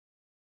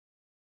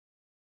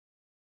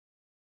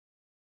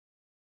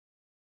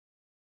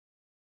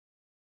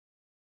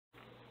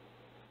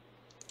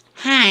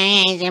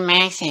Hi, Agent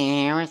Maxie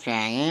here with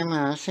Dragon and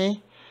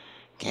Lucy.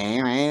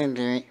 Getting ready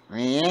to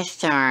read a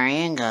story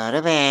and go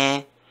to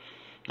bed.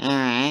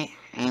 Alright,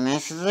 and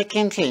this is a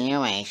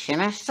continuation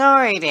of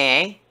Story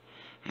Day.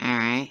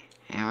 Alright,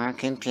 and we're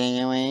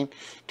continuing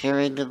to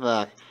read the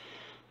book.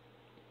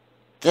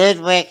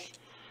 Dudwick,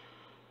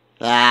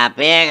 the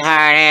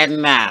Big-Hearted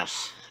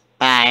Mouse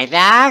by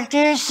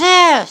Dr.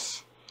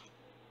 Seuss.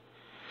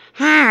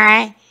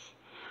 Alright,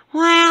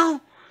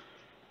 well,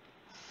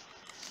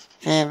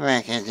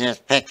 Dudwick had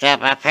just picked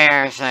up a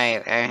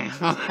parasite.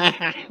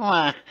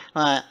 well,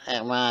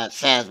 it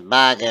says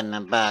bug in the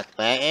book,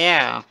 but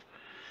yeah.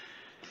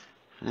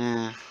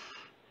 Alright,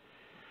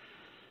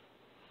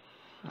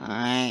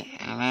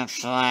 and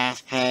that's the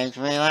last page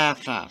we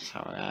left on.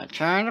 So we're going to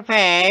turn the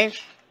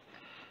page.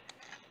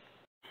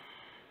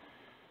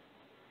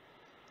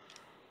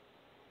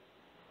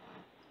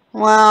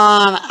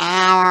 Well, an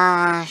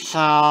hour or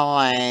so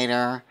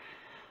later,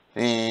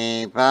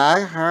 the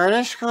bug heard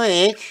a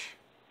squeak,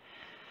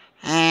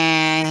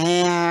 and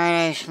he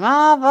heard a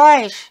small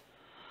voice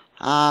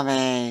of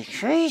a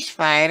tree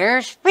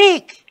spider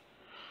speak.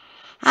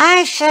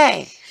 "I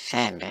say,"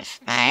 said the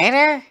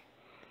spider,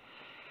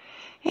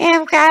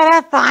 "you've got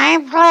a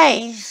fine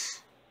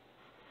place.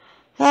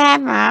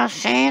 That mouse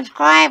seems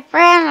quite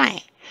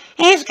friendly.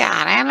 He's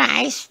got a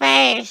nice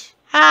face.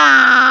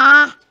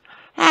 Ah,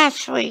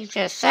 that's sweet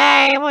to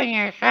say when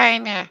you're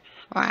trying to..."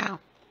 Well,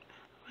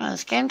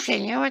 let's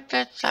continue with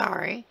the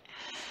story.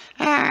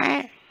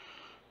 Alright.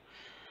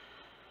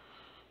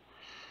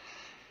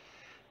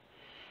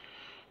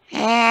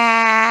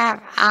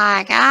 If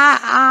I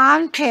got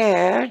on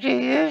too, do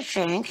you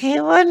think he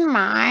wouldn't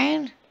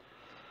mind?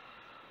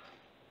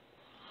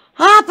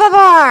 "Hop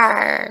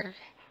aboard,"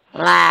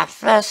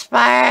 laughed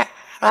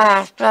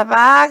the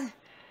bug,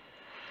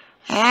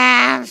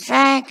 "and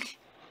think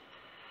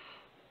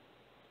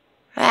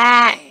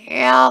that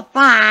you'll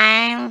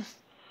find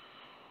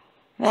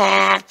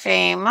that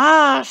the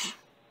mouse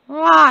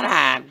won't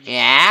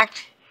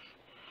object.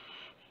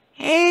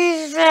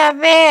 He's the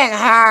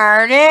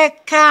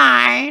big-hearted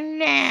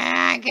kind."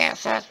 Yeah, I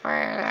guess that's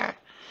where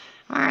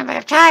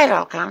the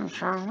title comes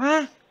from,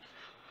 huh?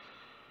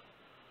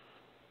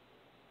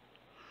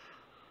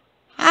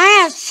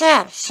 "I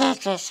accept," said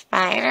the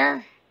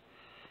spider,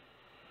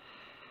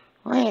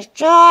 with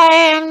joy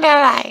and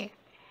delight.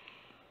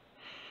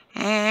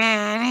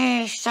 And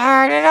he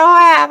started a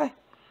web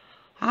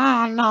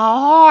on the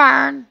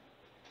horn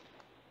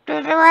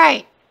to the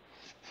right.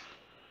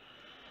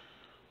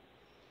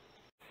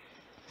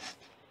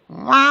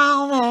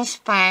 While the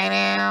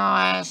spider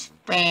was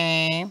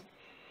spinning,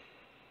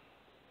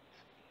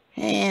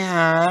 he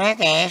heard a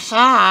gay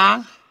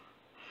song,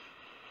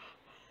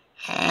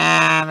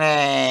 and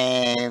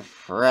a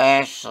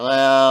fresh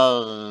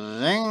little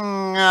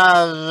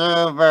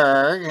zing-a-zoo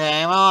bird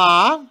came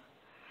along.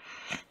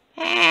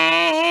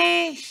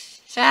 And he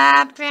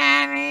stopped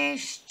and he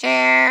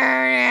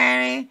stared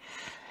and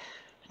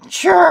he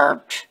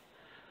chirped.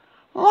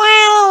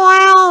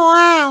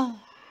 Well,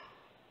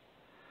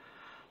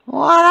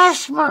 what a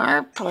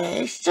smart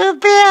place to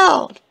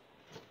build.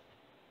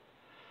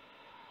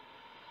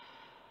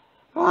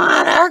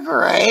 What a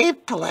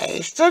great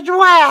place to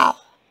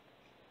dwell.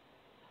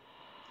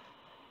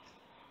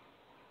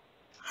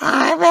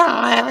 I've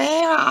been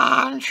living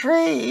on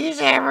trees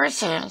ever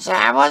since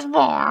I was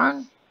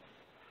born.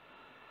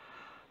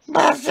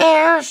 But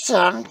there's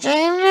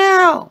something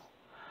new.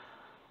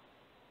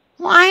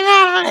 Why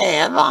not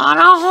live on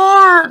a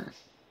horn?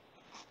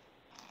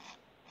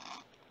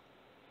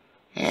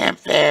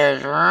 If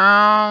there's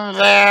room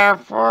there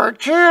for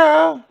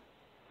two,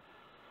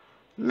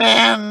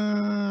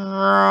 then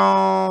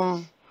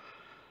room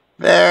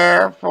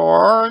there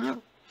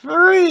for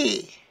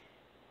three.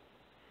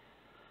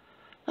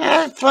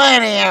 There's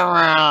plenty of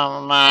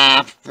room,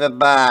 laughed the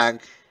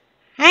bug.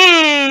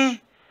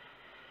 And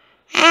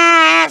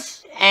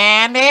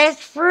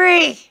it's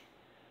free.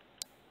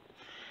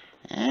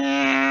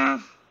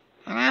 Yeah.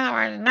 In other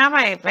words,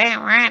 nobody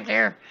paying rent.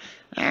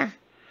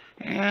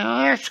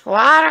 They're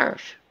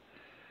squatters.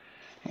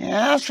 Yeah,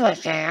 that's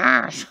what they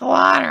are,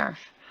 squatters.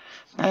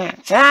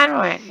 But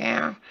Dudwick,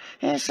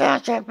 he's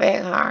such a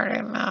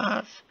big-hearted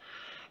mouse.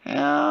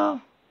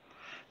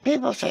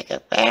 People take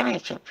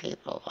advantage of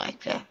people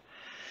like that.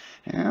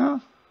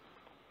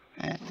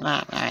 It's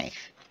not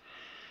nice.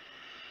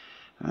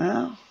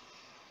 Well,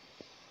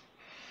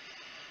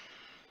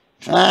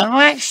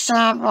 Dudwick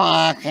stopped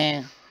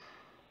walking.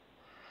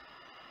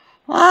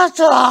 What's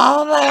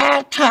all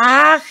that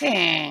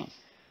talking?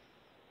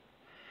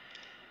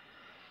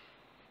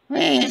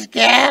 These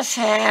guests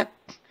had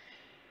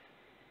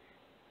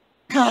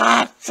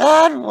caught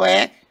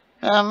Dudwick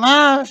the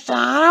most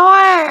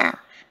unaware.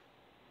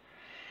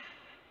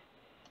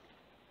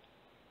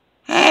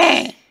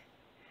 "Hey,"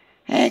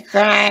 he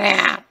cried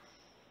out,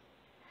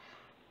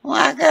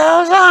 "what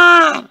goes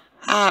on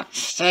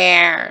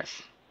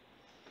upstairs?"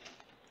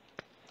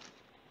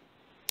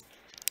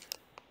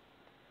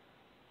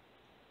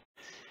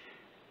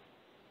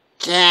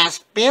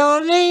 "Just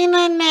building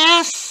a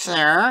nest,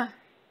 sir,"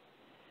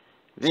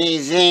 the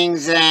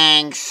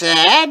Zing-Zang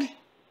said,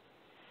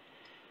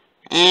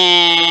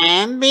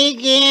 and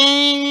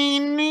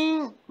began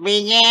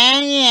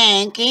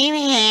yanking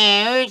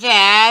hairs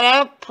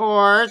out of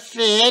poor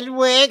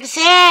Sidwick's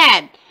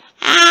head.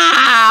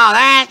 Ow,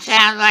 that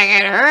sounds like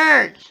it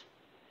hurts.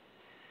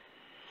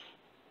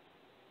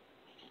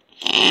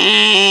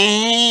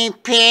 And he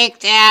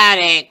picked out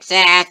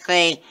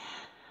exactly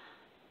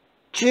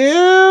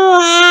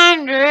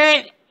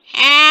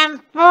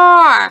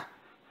 204.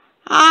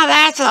 Oh,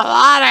 that's a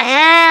lot of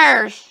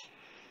hairs.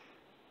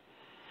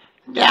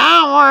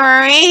 Don't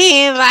worry,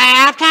 he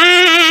laughed.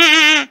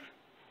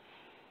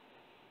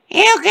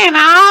 You can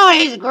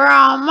always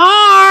grow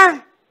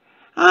more.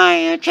 Oh,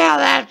 you tell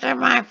that to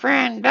my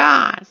friend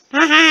Don.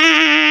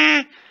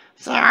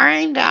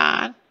 Sorry,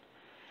 Don.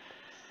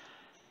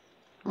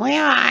 We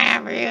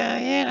love you,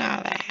 you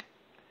know that.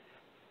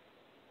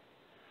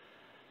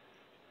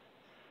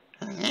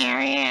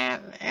 There he is.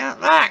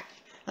 Look,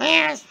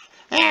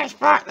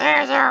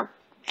 there's our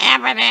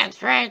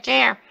evidence right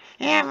there.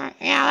 Yeah,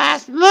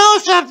 that's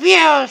moose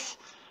abuse.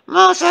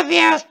 Moose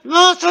abuse.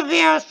 Moose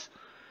abuse.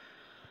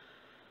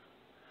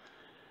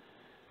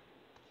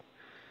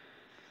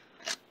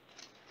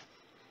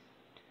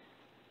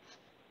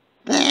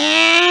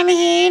 Then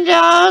he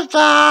dozed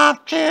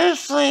off to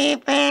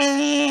sleep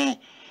in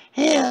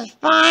his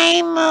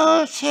fine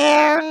moose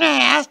hair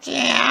nest.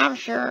 Yeah, I'm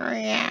sure.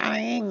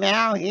 Yeah,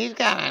 now he's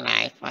got a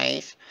nice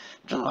place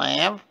to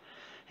live.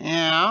 You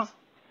know.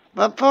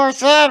 But poor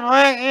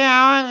Sedgwick,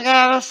 he's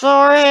got a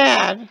sore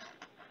head.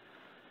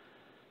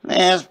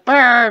 This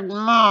bird,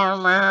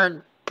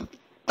 murmured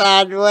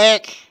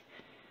Sedgwick,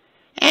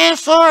 is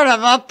sort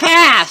of a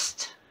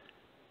pest.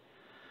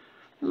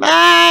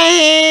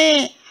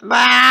 But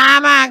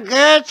I'm a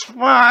good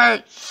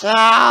sport,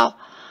 so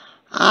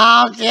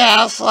I'll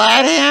just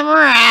let him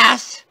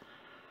rest.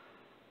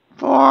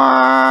 For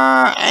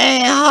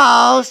a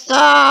host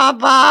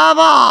above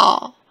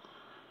all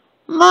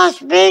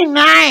must be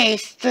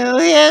nice to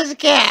his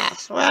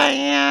guests.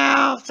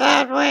 Well,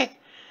 Sedgwick,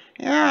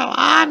 you're a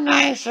lot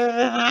nicer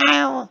than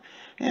I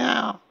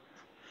will,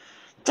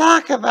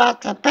 talk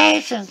about the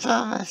patience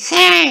of a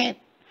saint,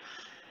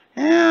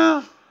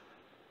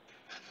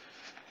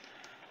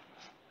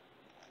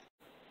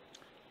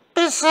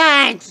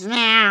 Besides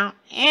now,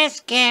 it's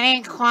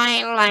getting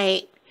quite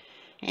late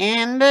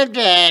in the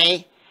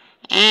day,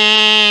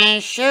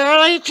 and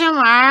surely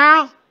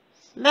tomorrow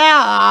they'll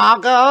all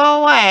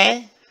go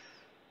away.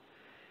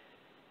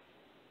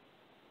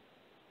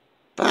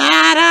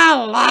 But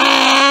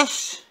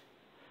alas,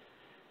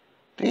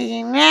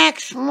 the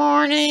next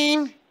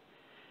morning,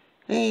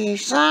 the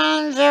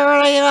sun's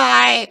early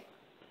light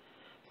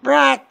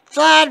brought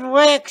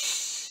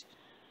Sidwick's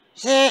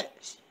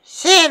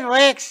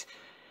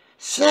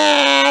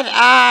sad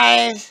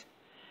eyes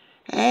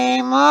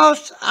a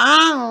most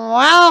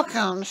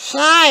unwelcome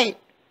sight.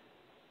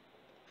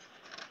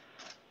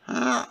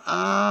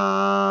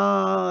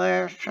 Uh-oh,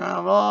 there's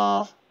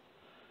trouble.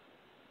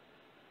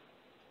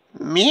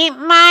 Meet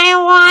my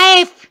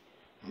wife,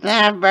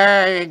 the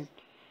bird.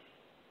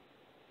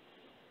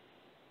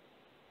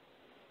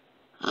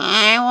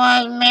 I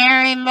was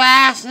married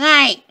last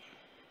night.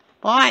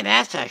 Boy,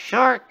 that's a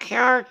short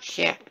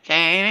courtship,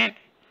 ain't it?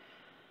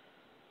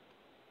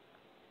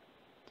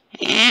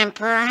 And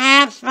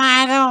perhaps,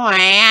 by the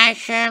way, I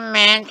should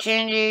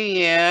mention to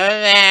you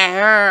that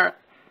her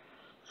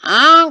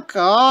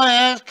uncle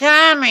is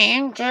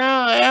coming to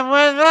live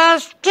with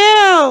us,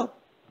 too.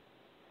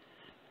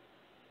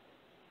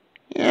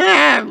 You're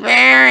a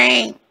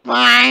very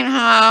fine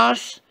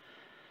host,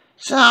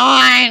 so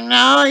I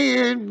know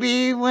you'd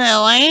be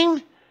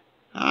willing.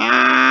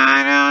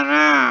 I don't know.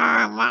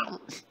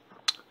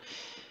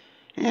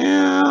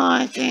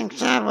 I think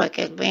Sedgwick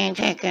is being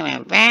taken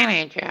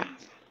advantage of.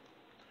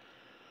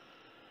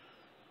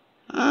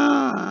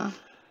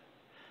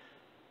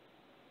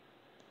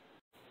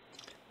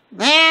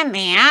 Then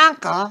the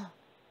uncle,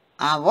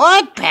 a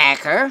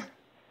woodpecker,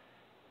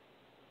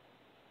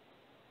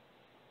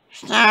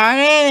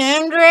 started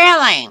in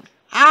drilling.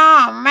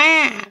 Oh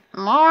man,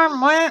 more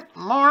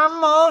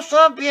moose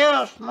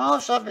abuse,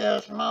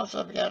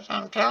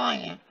 I'm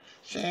telling you.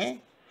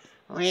 See,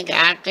 we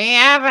got the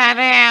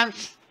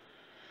evidence.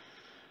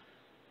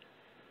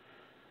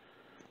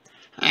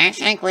 I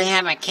think we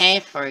have a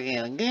case for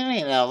you. Give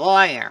me the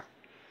lawyer.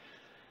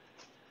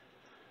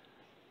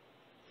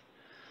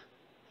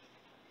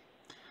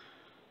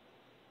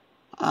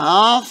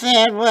 All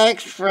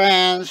Sedgwick's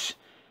friends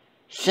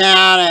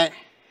shouted,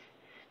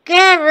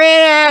 "Get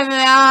rid of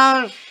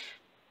those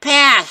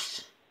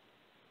pests!"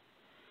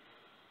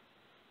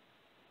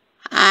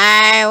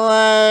 I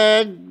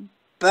would,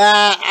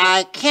 but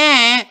I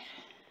can't.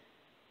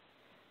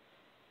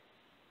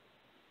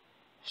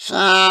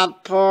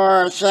 Sobbed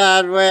poor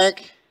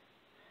Sedgwick.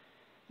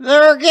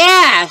 They're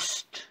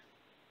guests.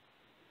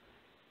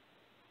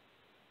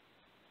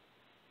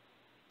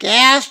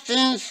 Guests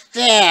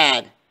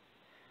instead,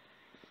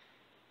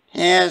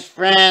 his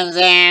friends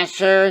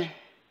answered,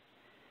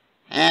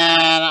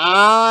 and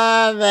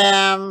all of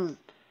them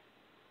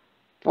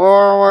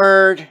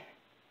forward.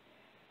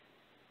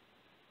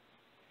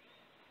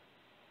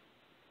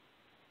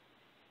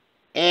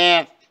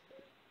 If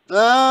those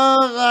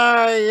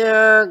are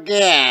your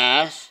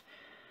guests,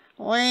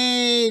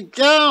 we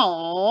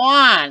don't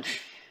want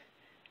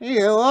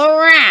you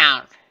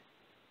around.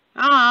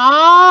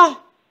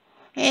 Oh,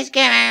 he's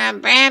getting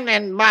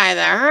abandoned by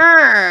the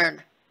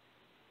herd.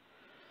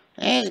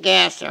 These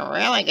guests are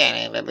really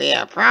getting to be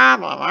a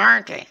problem,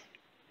 aren't they?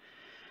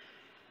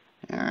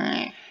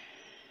 Alright.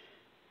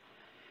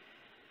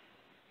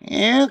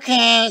 You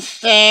can't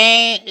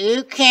stay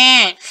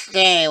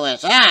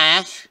with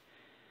us,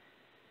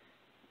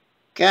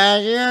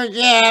 'cause you're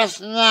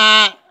just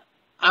not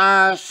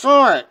our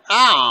sort.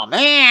 Oh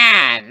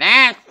man,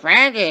 that's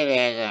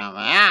prejudice.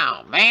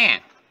 Oh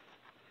man.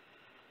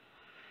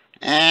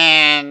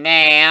 And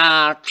they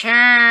all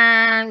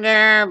turned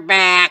their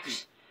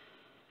backs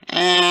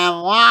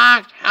and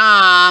walked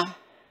off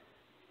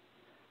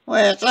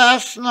with a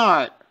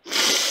snort.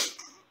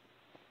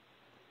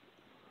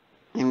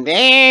 And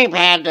Dave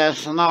had to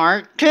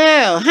snort too.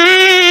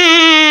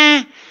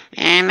 And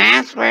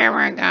that's where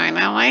we're going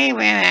to leave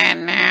it at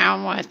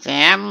now, with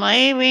them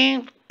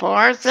leaving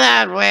poor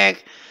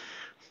Sedgwick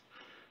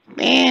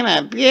being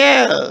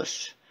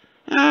abused.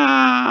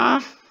 Oh,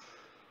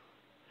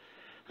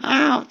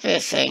 I hope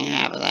this thing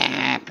has a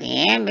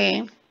happy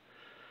ending.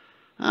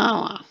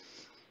 Oh well.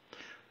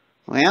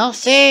 We'll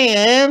see you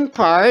in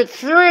part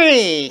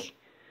 3.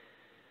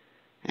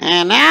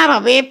 And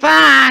that'll be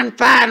fun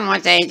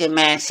with Agent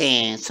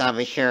Maxine. So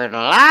be sure to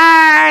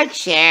like,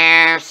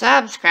 share,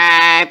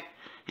 subscribe,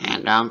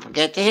 and don't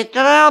forget to hit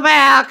the little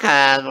bell,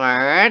 'cause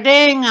we're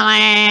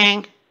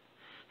a-ding-a-ling.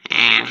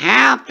 And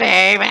help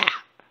Dave out.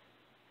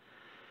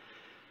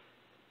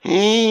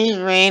 He's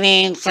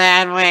reading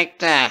Sedgwick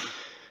the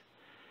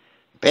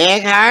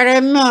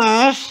Big-Hearted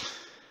Moose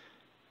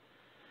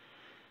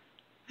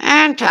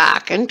and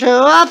talking to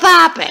a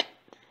puppet.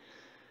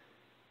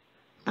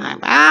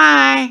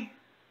 Bye-bye.